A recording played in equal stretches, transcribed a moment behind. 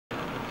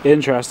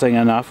Interesting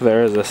enough,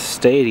 there is a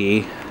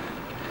Stady,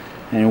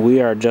 and we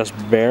are just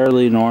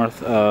barely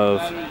north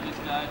of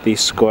the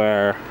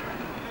square.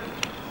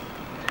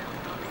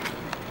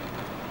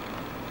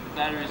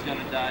 Battery's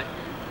gonna die.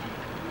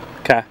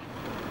 Okay.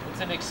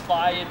 It's an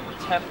expired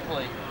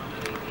template.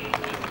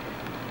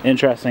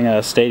 Interesting,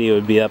 a Stady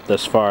would be up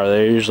this far.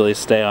 They usually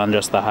stay on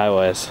just the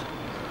highways,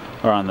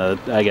 or on the,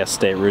 I guess,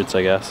 state routes,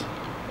 I guess.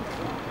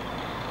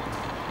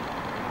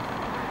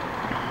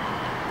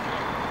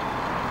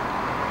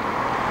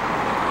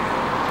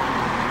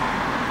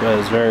 But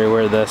it's very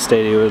weird that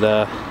Stady would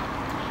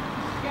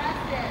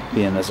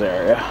be in this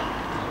area.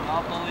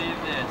 I'll believe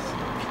this.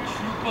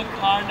 Trooper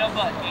car number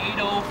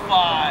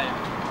 805.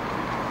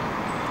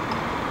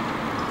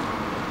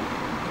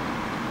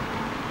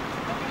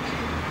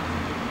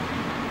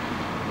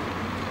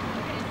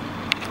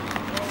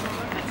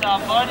 It's our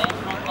buddy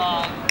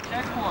from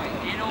Checkpoint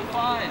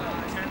 805.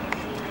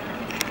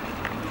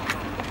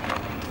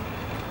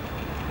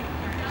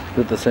 Is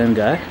it the same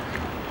guy?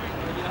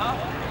 Yeah.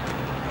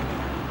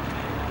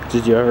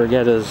 Did you ever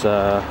get his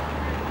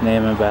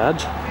name and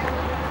badge?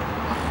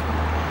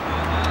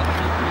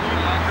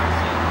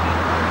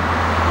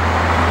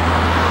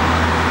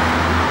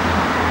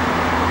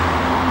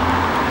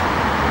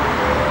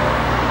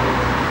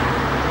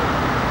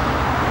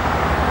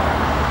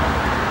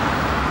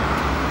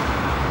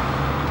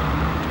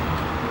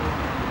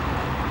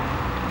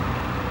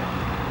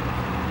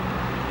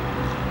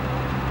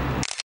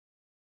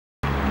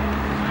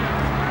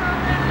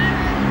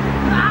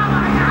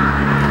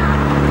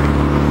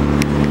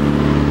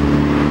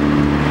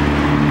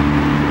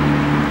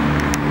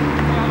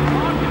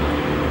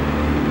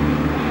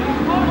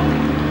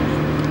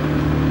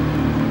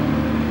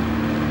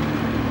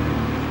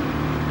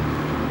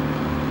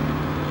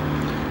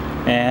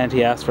 And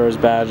he asked for his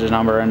badge,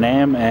 number, and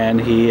name, and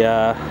he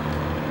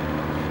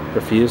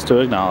refused to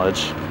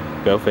acknowledge.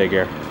 Go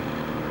figure.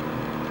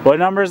 What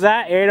number is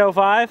that?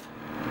 805?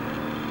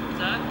 What's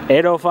that?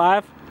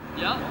 805?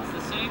 Yeah, it's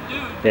the same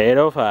dude.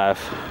 805.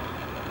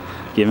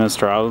 Giving us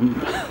trouble,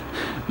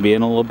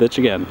 being a little bitch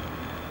again.